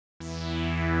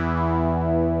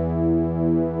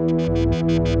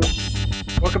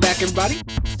Welcome back, everybody.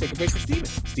 Take a break for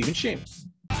Steven Shamus.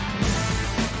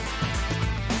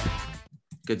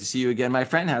 Good to see you again, my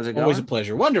friend. How's it going? Always a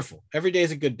pleasure. Wonderful. Every day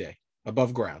is a good day.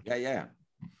 Above ground. Yeah.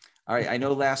 All right. I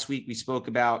know last week we spoke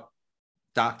about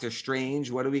Doctor Strange.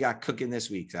 What do we got cooking this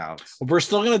week, Alex? We're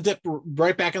still going to dip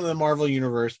right back into the Marvel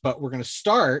universe, but we're going to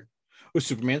start with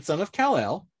Superman, Son of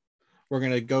Kal-El. We're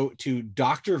going to go to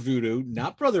Dr. Voodoo,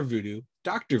 not Brother Voodoo,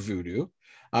 Dr. Voodoo.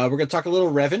 We're going to talk a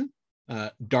little Revan,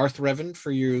 Darth Revan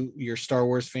for your Star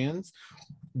Wars fans.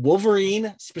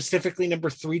 Wolverine, specifically number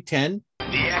 310. The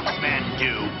X-Men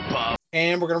do, Bob.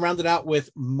 And we're going to round it out with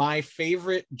my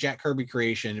favorite Jack Kirby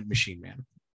creation, Machine Man.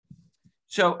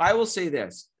 So I will say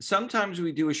this. Sometimes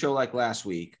we do a show like last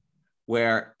week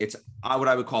where it's what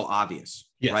I would call obvious,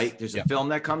 yes. Right? There's a film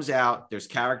that comes out. There's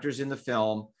characters in the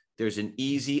film. There's an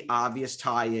easy, obvious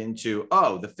tie-in to,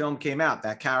 oh, the film came out,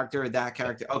 that character.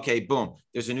 Okay, boom.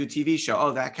 There's a new TV show.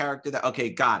 Oh, that character, okay,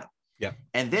 got it. Yeah.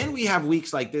 And then we have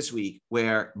weeks like this week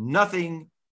where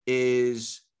nothing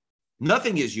is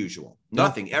usual.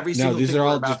 Nothing. Every single these thing are we're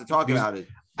all about to talk about it.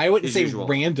 I wouldn't say usual.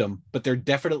 Random, but they're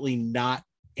definitely not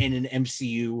in an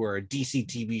MCU or a DC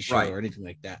TV show or anything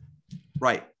like that.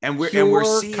 Right. And we're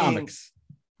seeing comics.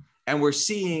 And we're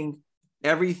seeing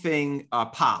everything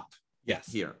pop.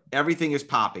 Yes. Here. Everything is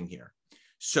popping here.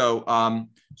 So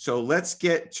let's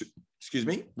get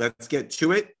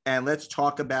to it, and let's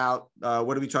talk about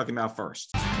what are we talking about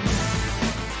first?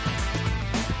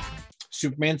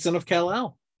 Superman, Son of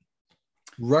Kal-El.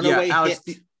 Runaway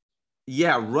hit.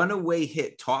 Runaway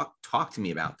hit. Talk to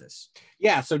me about this.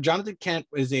 Yeah, so Jonathan Kent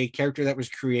is a character that was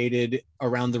created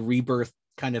around the Rebirth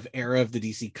kind of era of the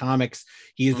DC comics.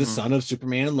 He is the son of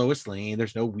Superman and Lois Lane.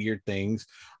 There's no weird things.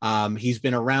 He's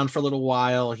been around for a little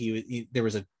while. There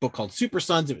was a book called Super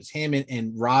Sons. It was him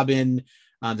and Robin,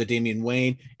 the Damian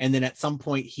Wayne. And then at some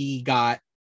point he got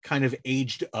kind of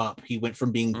aged up. He went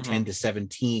from being 10 to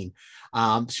 17.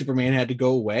 Superman had to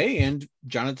go away, and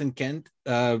Jonathan Kent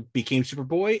became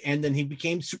Superboy, and then he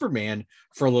became Superman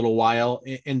for a little while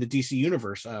in the DC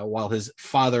universe while his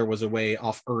father was away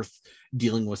off Earth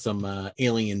dealing with some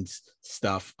aliens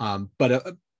stuff. But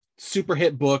a super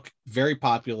hit book, very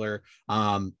popular.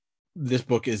 This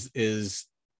book is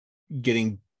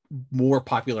getting more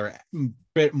popular,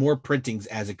 more printings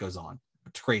as it goes on.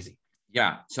 It's crazy.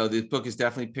 Yeah, so this book is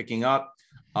definitely picking up.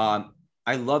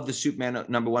 I love the Superman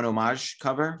 #1 homage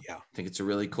cover. Yeah, I think it's a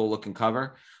really cool looking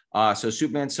cover. So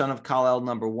Superman, Son of Kal-El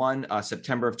 #1,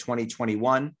 September of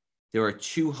 2021. There are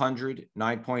 200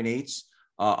 9.8s,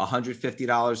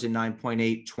 $150 in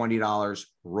 9.8, $20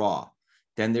 raw.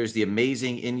 Then there's the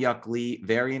amazing Inyuk Lee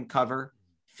variant cover,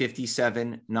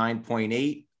 57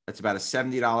 9.8. That's about a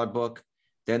 $70 book.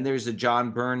 Then there's the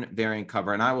John Byrne variant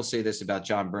cover. And I will say this about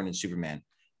John Byrne and Superman.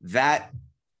 That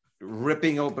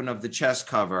ripping open of the chest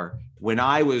cover when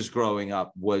I was growing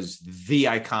up was the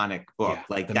iconic book.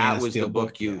 That was the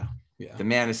book the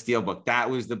Man of Steel book. That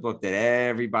was the book that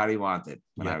everybody wanted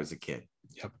when I was a kid.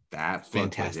 Yep. That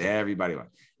fantastic. Everybody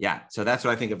wanted. Yeah. So that's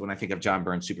what I think of when I think of John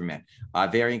Byrne Superman.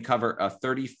 Variant cover of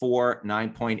 34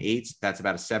 9.8. That's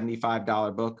about a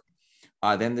 $75 book.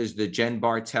 Then there's the Jen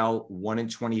Bartel 1 in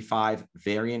 25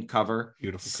 variant cover.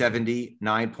 Beautiful. 70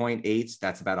 9.8.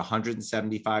 That's about a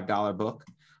 $175 book.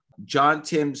 the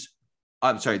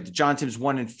John Tim's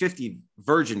 1 in 50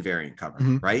 virgin variant cover,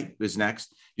 right? Was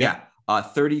next. Yeah.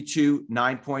 32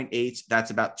 9.8.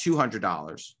 That's about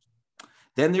 $200.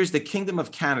 Then there's the Kingdom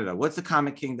of Canada. What's the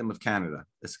Comic Kingdom of Canada?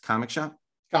 It's a comic shop?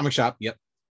 Comic shop. Yep.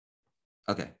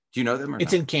 Okay. Do you know them?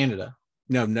 It's in Canada.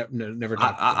 No, never.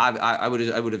 I would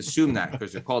have assumed that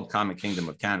because they're called Comic Kingdom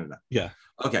of Canada. Yeah.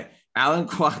 Okay. Alan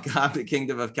Kwok Comic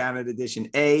Kingdom of Canada edition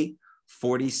A,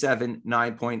 47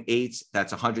 9.8.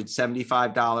 That's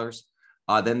 $175.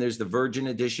 Then there's the Virgin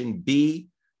edition B,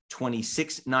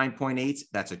 26 9.8.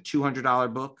 That's a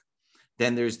 $200 book.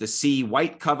 Then there's the C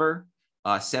white cover,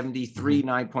 73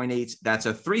 9.8. That's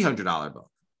a $300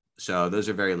 book. So those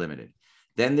are very limited.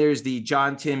 Then there's the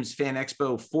John Tim's Fan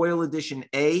Expo foil edition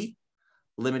A,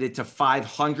 limited to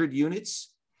 500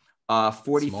 units,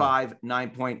 45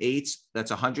 9.8.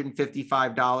 That's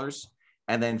 $155.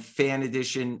 And then fan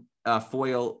edition,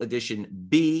 foil edition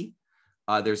B,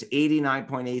 there's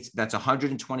 89.8. That's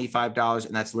 $125,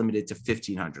 and that's limited to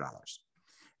 $1,500.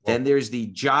 Then there's the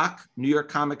Jock New York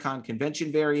Comic Con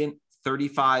convention variant,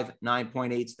 35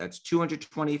 9.8. That's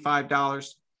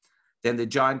 $225. Then the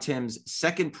John Tim's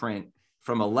second print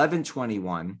from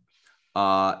 11/21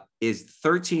 is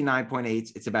 13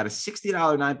 9.8. It's about a $60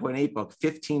 9.8 book,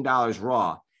 $15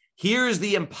 raw. Here's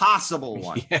the impossible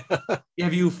one. Yeah.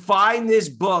 If you find this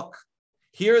book,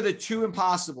 here are the two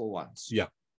impossible ones. Yeah.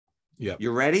 Yeah.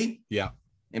 You ready? Yeah.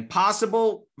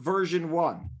 Impossible version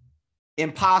 1.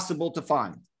 Impossible to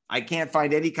find. I can't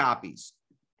find any copies.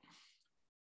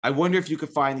 I wonder if you could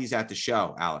find these at the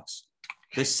show, Alex.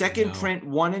 The second print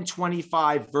 1 in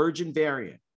 25 virgin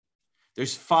variant.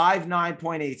 There's 5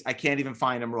 9.8s. I can't even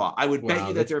find them raw. I would bet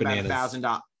you that they're about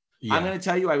 $1,000. Yeah. I'm going to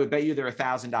tell you, I would bet you they're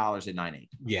 $1,000 at 9.8.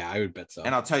 Yeah, I would bet so.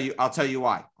 And I'll tell you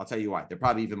why. They're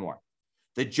probably even more.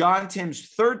 The John Timms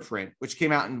third print, which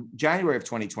came out in January of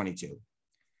 2022,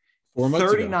 4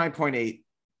 months 39.8. Ago.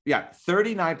 Yeah,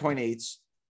 39.8s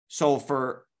sold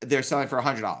for, they're selling for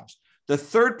 $100. The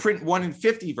third print 1 in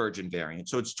 50 virgin variant,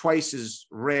 so it's twice as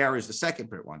rare as the second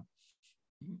print one.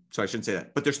 So I shouldn't say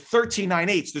that, but there's 13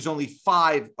 9.8s. There's only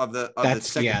 5 of the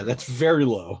second. Yeah, that's very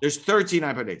low. There's 13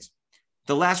 9.8s.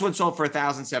 The last one sold for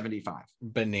 $1,075.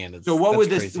 Bananas. So what would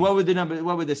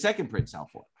the second print sell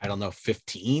for? I don't know,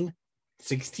 15,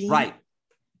 16? Right.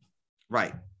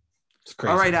 It's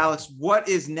crazy. All right, Alex, what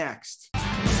is next?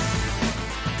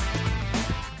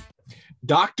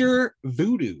 Dr.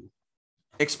 Voodoo.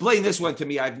 Explain this one to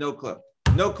me. I have no clue.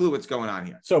 No clue what's going on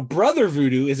here. So Brother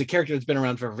Voodoo is a character that's been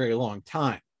around for a very long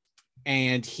time.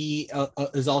 And he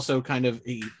is also kind of,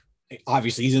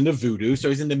 obviously he's into voodoo. So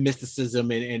he's into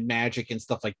mysticism and magic and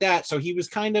stuff like that. So he was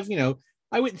kind of,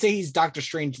 I wouldn't say he's Doctor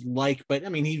Strange-like, but I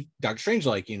mean, he's Doctor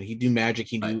Strange-like, he do magic,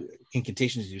 he do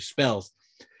incantations, he do spells.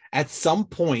 At some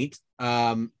point,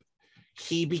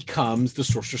 he becomes the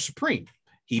Sorcerer Supreme.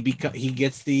 He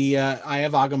gets the Eye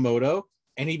of Agamotto,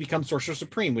 and he becomes Sorcerer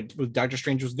Supreme when Doctor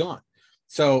Strange was gone.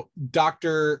 So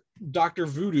Dr.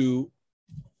 Voodoo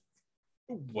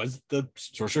was the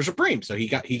Sorcerer Supreme. So he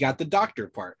got the doctor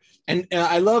part. And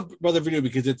I love Brother Voodoo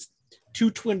because it's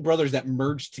 2 twin brothers that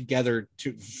merged together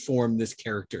to form this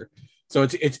character. So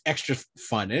it's extra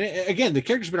fun. And again, the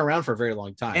character's been around for a very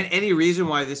long time. And any reason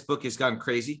why this book has gone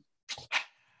crazy?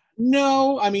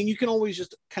 No, I mean, you can always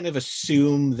just kind of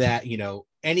assume that,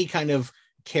 any kind of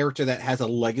character that has a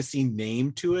legacy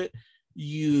name to it,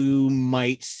 you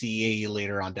might see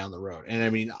later on down the road. And I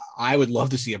mean, I would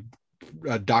love to see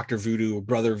a Dr. Voodoo or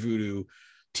Brother Voodoo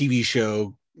TV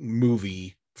show,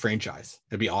 movie franchise.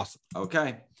 That'd be awesome.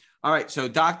 Okay. All right. So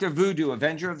Dr. Voodoo,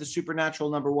 Avenger of the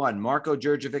Supernatural #1, Marko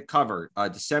Djurjevic cover,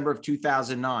 December of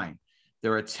 2009.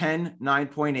 There are 10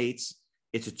 9.8s.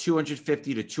 It's a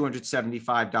 $250 to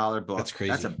 $275 book. That's crazy.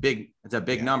 That's a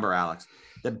big number, Alex.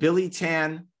 The Billy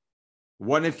Tan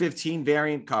 1 in 15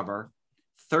 variant cover,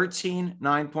 13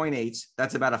 9.8s.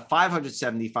 That's about a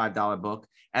 $575 book.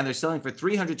 And they're selling for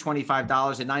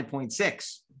 $325 at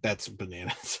 9.6. That's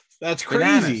bananas. That's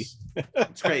crazy.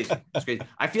 It's crazy. It's crazy.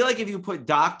 I feel like if you put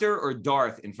Doctor or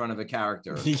Darth in front of a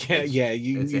character, you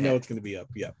know it's going to be up.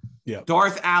 Yeah.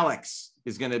 Darth Alex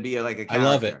is going to be like a character. I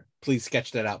love it. Please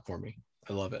sketch that out for me.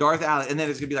 I love it. Darth Alex, and then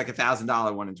it's going to be like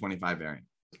 $1,000 1 in 25 variant.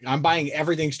 I'm buying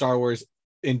everything Star Wars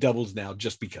in doubles now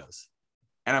just because.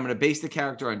 And I'm going to base the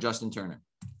character on Justin Turner.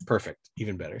 Perfect.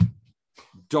 Even better.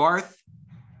 Darth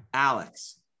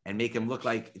Alex, and make him look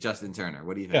like Justin Turner.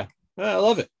 What do you think? Yeah, I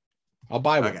love it. I'll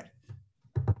buy one. Okay.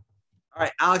 All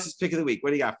right, Alex's pick of the week. What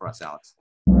do you got for us, Alex?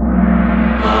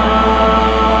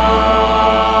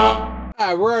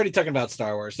 We're already talking about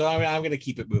Star Wars, so I'm going to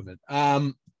keep it moving.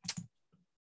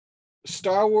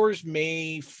 Star Wars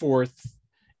May 4th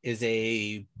is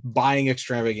a buying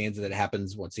extravaganza that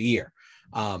happens once a year.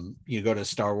 You go to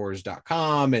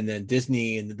starwars.com and then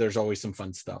Disney, and there's always some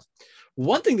fun stuff.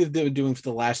 One thing that they've been doing for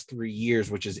the last 3 years,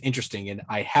 which is interesting, and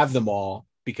I have them all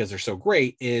because they're so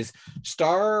great, is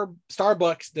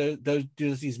Starbucks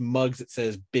does these mugs that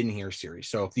says "Been Here" series.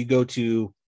 So if you go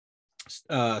to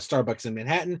Starbucks in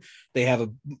Manhattan, they have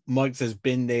a mug that says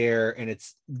 "Been There," and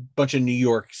it's a bunch of New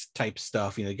York type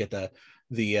stuff. You get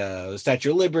the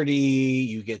Statue of Liberty,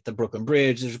 you get the Brooklyn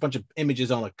Bridge. There's a bunch of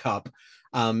images on a cup.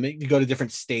 You go to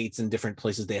different states and different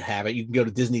places they have it. You can go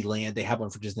to Disneyland. They have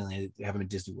one for Disneyland. They have them at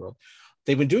Disney World.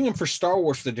 They've been doing them for Star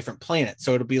Wars for the different planets.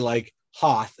 So it'll be like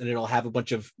Hoth, and it'll have a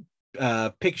bunch of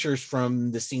pictures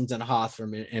from the scenes on Hoth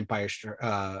from Empire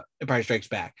Strikes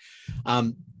Back.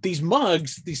 These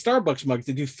mugs, these Starbucks mugs,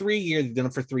 they do 3 years. They've done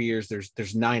it for 3 years.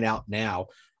 There's 9 out now.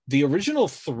 The original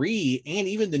 3 and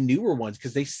even the newer ones,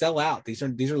 because they sell out. These are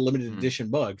limited edition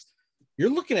mugs.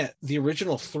 You're looking at the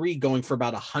original 3 going for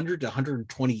about $100 to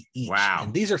 $120 each. Wow!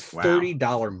 And these are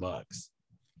 $30 mugs.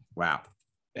 Wow!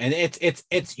 And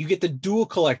it's you get the dual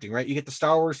collecting, right? You get the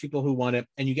Star Wars people who want it,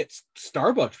 and you get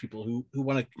Starbucks people who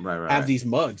want to have these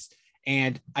mugs.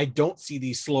 And I don't see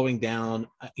these slowing down.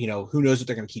 Who knows if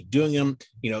they're going to keep doing them?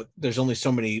 There's only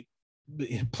so many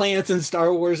planets in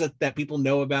Star Wars that people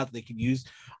know about that they could use.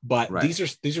 But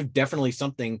these are definitely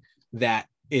something that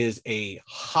is a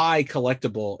high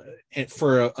collectible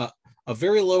for a a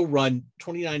very low run,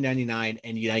 $29.99,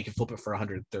 and you can flip it for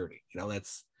 $130.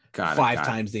 That's five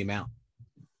times the amount.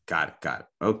 Got it.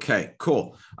 Okay,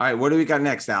 cool. All right, what do we got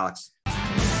next, Alex?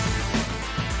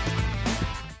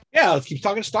 Yeah, let's keep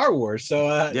talking Star Wars. So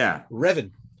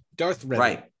Revan, Darth Revan,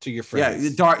 right, to your friends.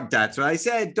 Yeah, Darth. That's what I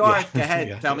said. Darth. Go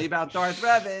ahead. Tell me about Darth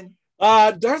Revan.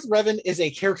 Darth Revan is a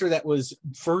character that was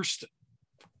first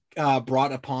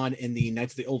brought upon in the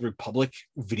Knights of the Old Republic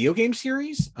video game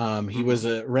series.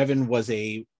 Revan was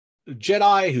a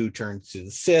Jedi who turned to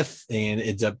the Sith and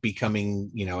ends up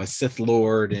becoming, a Sith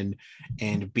Lord and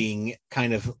being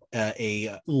kind of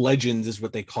a legend is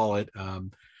what they call it.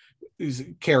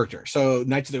 Character. So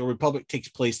Knights of the Old Republic takes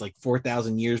place like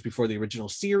 4,000 years before the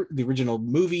original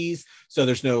movies. So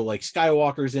there's no like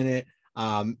Skywalkers in it.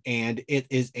 And it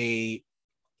is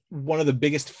one of the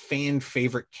biggest fan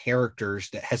favorite characters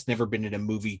that has never been in a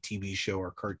movie, TV show, or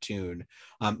cartoon.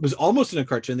 It was almost in a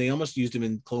cartoon. They almost used him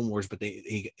in Clone Wars, but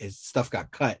his stuff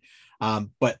got cut.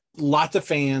 But lots of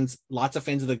fans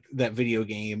of that video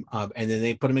game. And then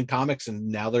they put him in comics, and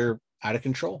now they're out of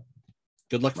control.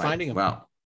 Good luck finding them. Wow.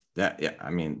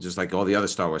 Just like all the other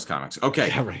Star Wars comics. Okay.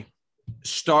 Yeah, right.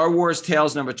 Star Wars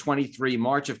Tales number 23,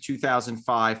 March of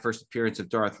 2005. First appearance of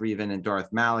Darth Revan and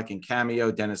Darth Malak in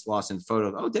cameo. Dennis Lawson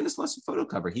photo. Oh, Dennis Lawson photo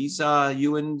cover. He's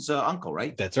Ewan's uncle,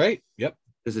 right? That's right. Yep.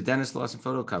 There's a Dennis Lawson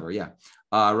photo cover. Yeah.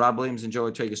 Rob Williams and Joe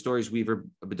Ortega stories, Weaver,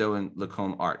 Badeau, and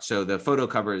Lacombe art. So the photo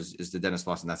cover is the Dennis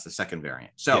Lawson. That's the second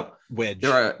variant. So Wedge.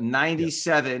 There are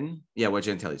 97. Wedge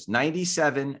Antilles.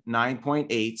 97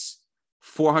 9.8s.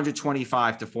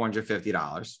 $425 to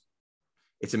 $450.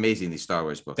 It's amazing, these Star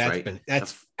Wars books,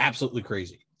 That's absolutely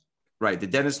crazy. Right. The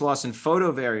Dennis Lawson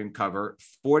photo variant cover,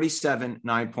 47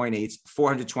 9.8s,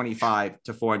 $425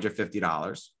 to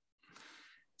 $450.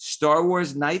 Star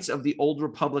Wars Knights of the Old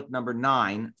Republic number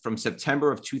 9 from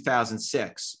September of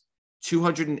 2006,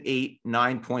 208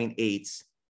 9.8s.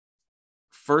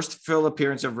 First fill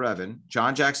appearance of Revan,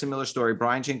 John Jackson Miller story,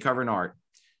 Brian Jane cover and art.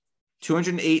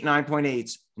 208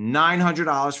 9.8s,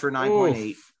 $900 for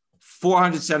 9.8,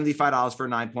 $475 for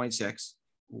 9.6.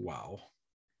 Wow.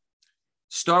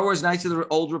 Star Wars Knights of the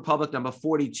Old Republic number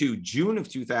 42, June of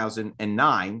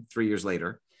 2009, 3 years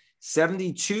later,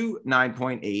 72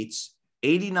 9.8s,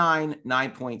 89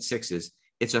 9.6s.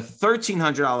 It's a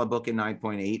 $1,300 book in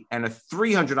 9.8 and a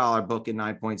 $300 book in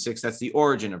 9.6. That's the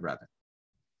origin of Revan.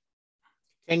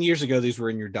 10 years ago, these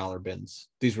were in your dollar bins.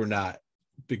 These were not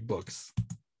big books.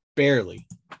 Barely.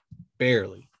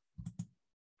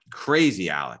 Crazy,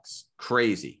 Alex.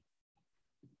 Crazy.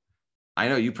 I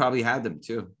know you probably had them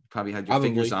too. You probably had your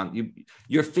fingers on you.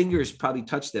 Your fingers probably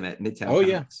touched them at Midtown. Oh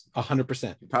Comics. Yeah,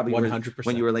 100%. Probably 100%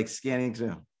 when you were like scanning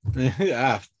through.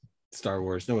 Star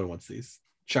Wars. No one wants these.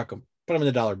 Chuck them. Put them in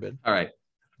the dollar bin. All right.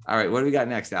 What do we got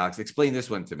next, Alex? Explain this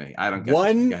one to me. I don't get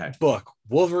one book.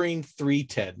 Wolverine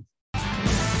 310.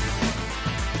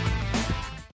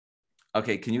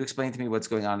 Okay, can you explain to me what's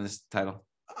going on in this title?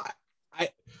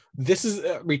 This is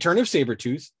Return of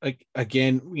Sabretooth. Like,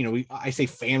 again, I say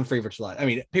fan favorites a lot. I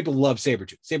mean, people love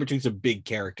Sabretooth. Sabretooth's a big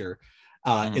character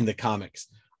in the comics.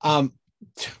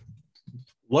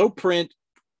 Low print,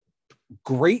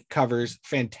 great covers,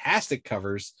 fantastic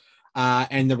covers,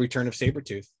 and the Return of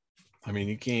Sabretooth. I mean,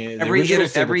 you can't every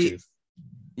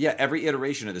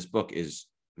iteration of this book is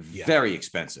very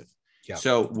expensive. Yeah.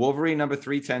 So Wolverine number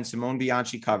 310, Simone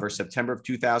Bianchi cover, September of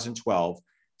 2012.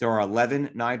 There are 11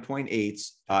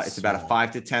 9.8s. It's about a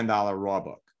 $5 to $10 raw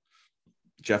book.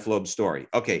 Jeff Loeb's story.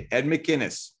 Okay, Ed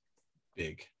McGuinness.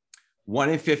 Big. 1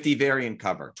 in 50 variant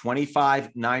cover,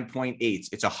 25 9.8s.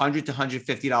 It's $100 to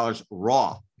 $150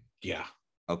 raw. Yeah.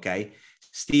 Okay.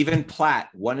 Stephen Platt,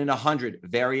 1 in 100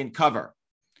 variant cover,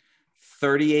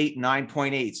 38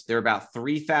 9.8s. They're about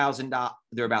 $3,000.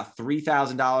 They're about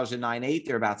 $3,000 in 9.8.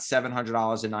 They're about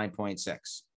 $700 in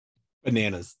 9.6.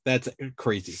 Bananas. That's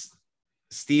crazy.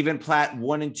 Stephen Platt,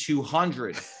 1 in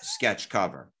 200 sketch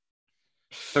cover,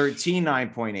 13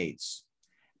 9.8s.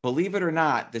 Believe it or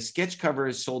not, the sketch cover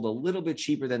is sold a little bit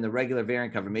cheaper than the regular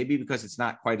variant cover, maybe because it's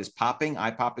not quite as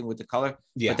eye-popping with the color.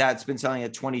 Yeah. But that's been selling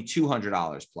at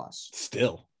 $2,200 plus.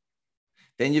 Still.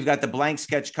 Then you've got the blank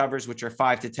sketch covers, which are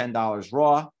 $5 to $10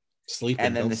 raw.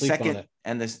 And then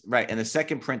the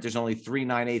second print, there's only 3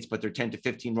 9.8s, but they're 10 to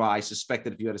 15 raw. I suspect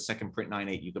that if you had a second print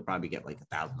 9.8, you could probably get like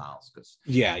 $1,000 because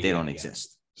they don't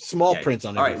exist. Small prints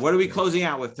on it. All right, what are we closing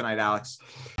out with tonight, Alex?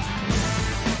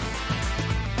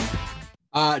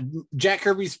 Jack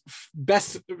Kirby's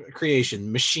best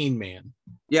creation, Machine Man.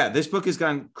 Yeah, this book has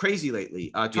gone crazy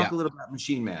lately. Talk a little about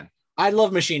Machine Man. I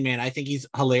love Machine Man. I think he's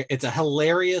hilarious. It's a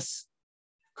hilarious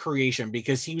creation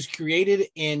because he was created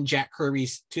in Jack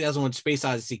Kirby's 2001 Space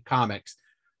Odyssey comics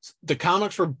the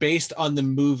comics were based on the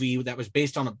movie that was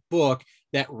based on a book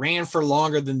that ran for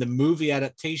longer than the movie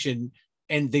adaptation,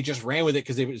 and they just ran with it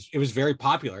because it was very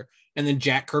popular. And then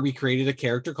Jack Kirby created a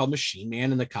character called Machine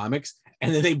Man in the comics,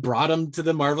 and then they brought him to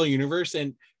the Marvel universe,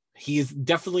 and he's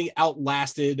definitely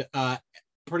outlasted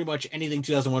pretty much anything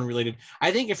 2001 related.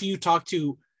 I think if you talk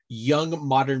to young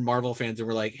modern Marvel fans and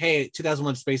we're like, hey,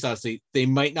 2001 Space Odyssey, they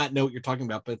might not know what you're talking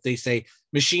about, but if they say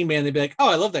Machine Man, they'd be like, oh,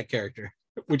 I love that character,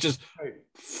 which is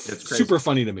super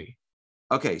funny to me.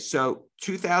 Okay, so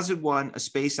 2001 A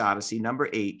Space Odyssey, number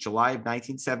 8, July of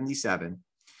 1977.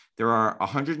 There are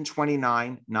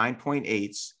 129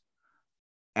 9.8s,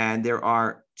 and there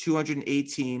are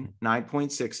 218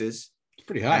 9.6s. It's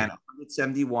pretty high. And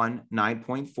 171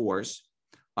 9.4s.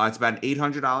 It's about an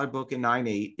 $800 book in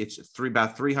 9.8. It's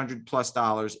about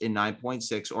 $300+ in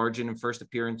 9.6. Origin and first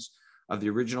appearance of the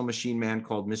original Machine Man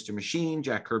called Mr. Machine,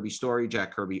 Jack Kirby story,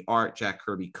 Jack Kirby art, Jack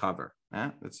Kirby cover.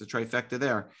 That's the trifecta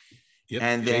there. Yep.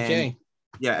 And then,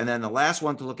 and then the last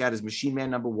one to look at is Machine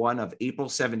Man number 1 of April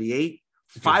 78.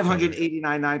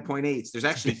 589 9.8s. There's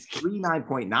actually 3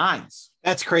 9.9s.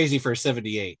 That's crazy for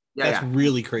 78. That's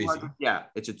really crazy. Yeah,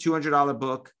 it's a $200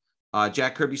 book.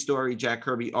 Jack Kirby story, Jack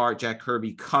Kirby art, Jack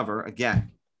Kirby cover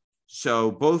again.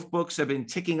 So both books have been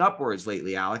ticking upwards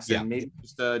lately, Alex, and maybe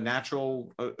just a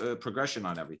natural progression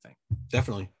on everything.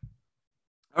 Definitely.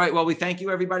 All right. Well, we thank you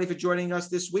everybody for joining us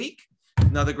this week.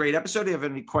 Another great episode. If you have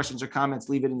any questions or comments,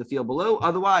 leave it in the field below.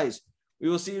 Otherwise, we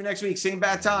will see you next week. Same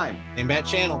bad time. Same bad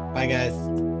channel. Bye, guys.